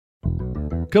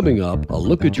Coming up, a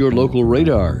look at your local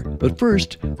radar. But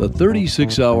first, the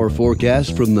 36-hour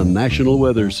forecast from the National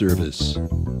Weather Service.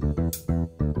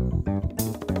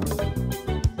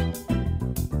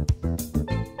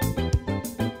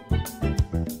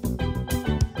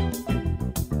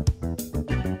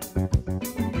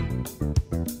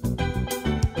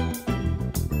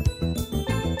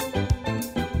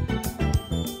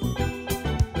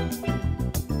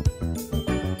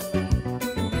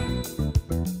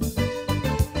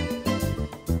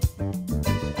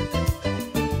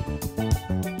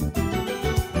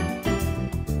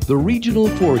 The regional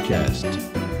forecast.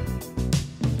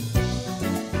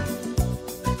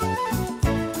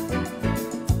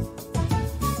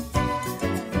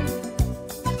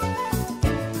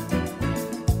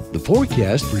 The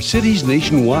forecast for cities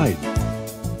nationwide.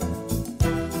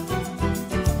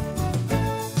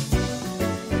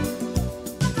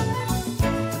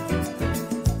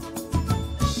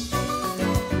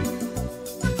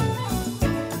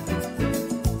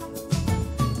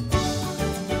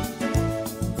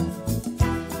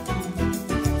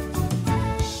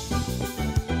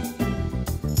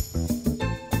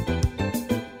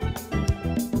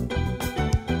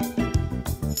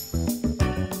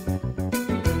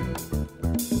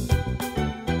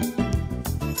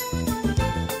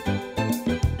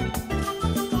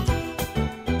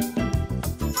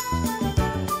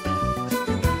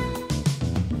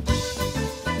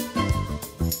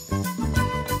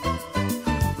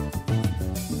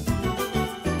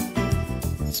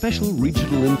 Special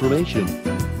regional information.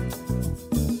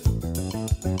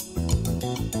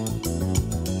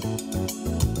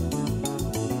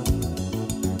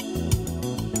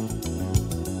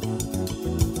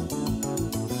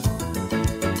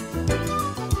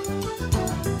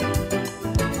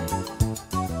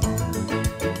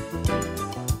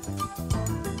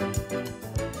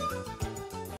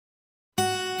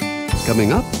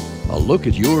 Coming up, a look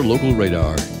at your local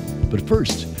radar. But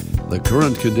first, the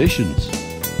current conditions.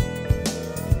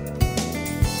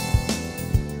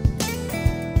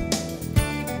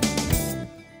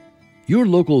 Your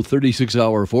local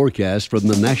 36-hour forecast from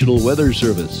the National Weather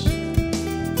Service.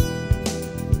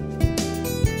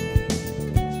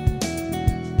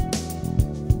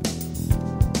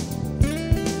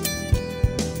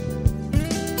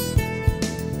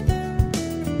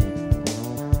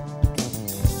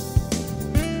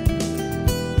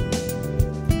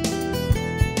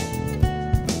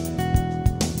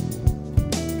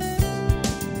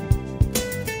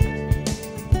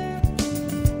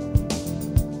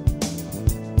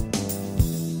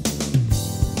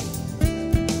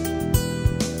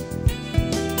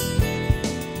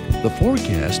 The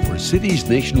forecast for cities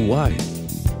nationwide.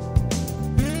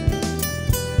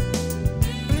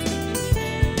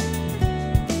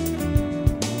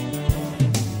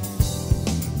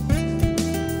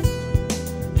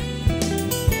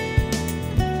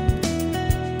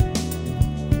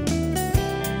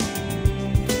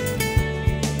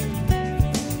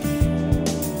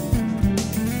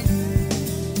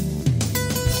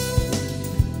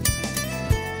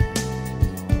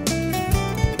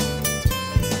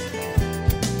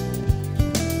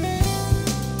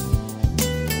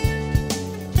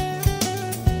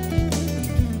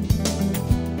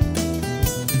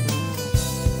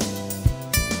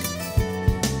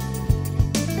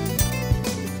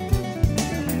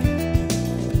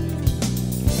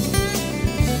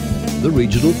 The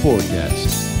regional forecast.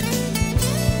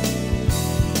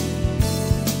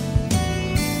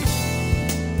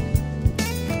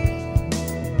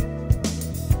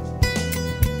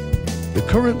 The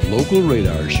current local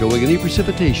radar showing any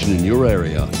precipitation in your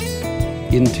area.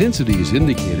 Intensity is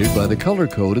indicated by the color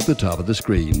code at the top of the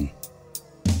screen.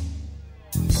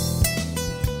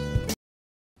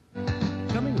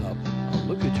 Coming up, a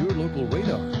look at your local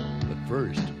radar. But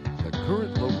first, the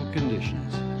current local conditions.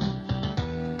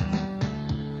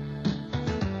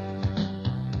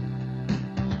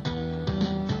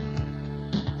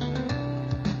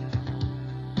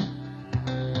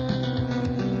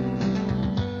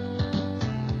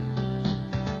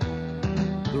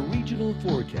 The regional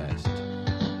forecast.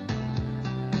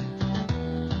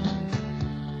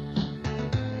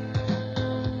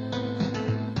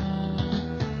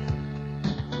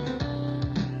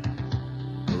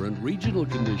 Current regional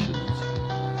conditions.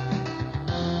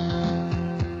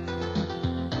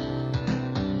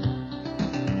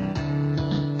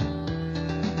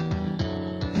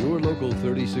 Your local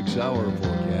 36-hour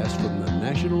forecast from the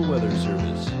National Weather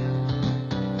Service.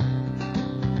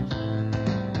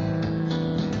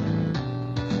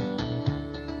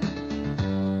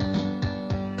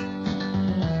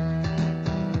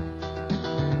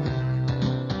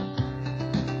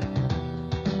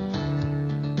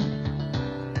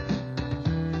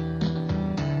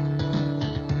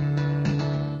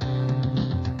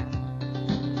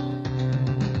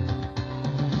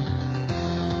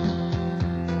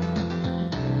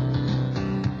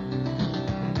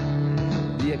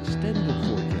 the extended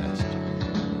forecast.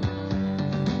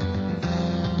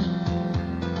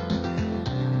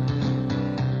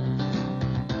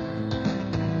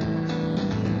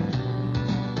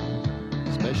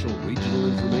 Special regional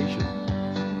information.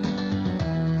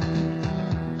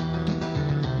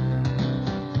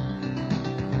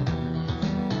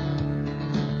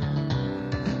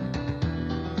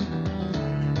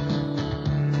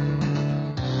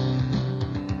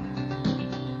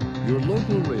 Your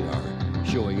local radar,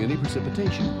 showing any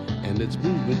precipitation and its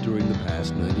movement during the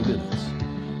past 90 minutes.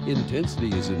 Intensity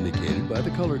is indicated by the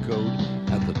color code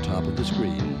at the top of the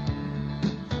screen.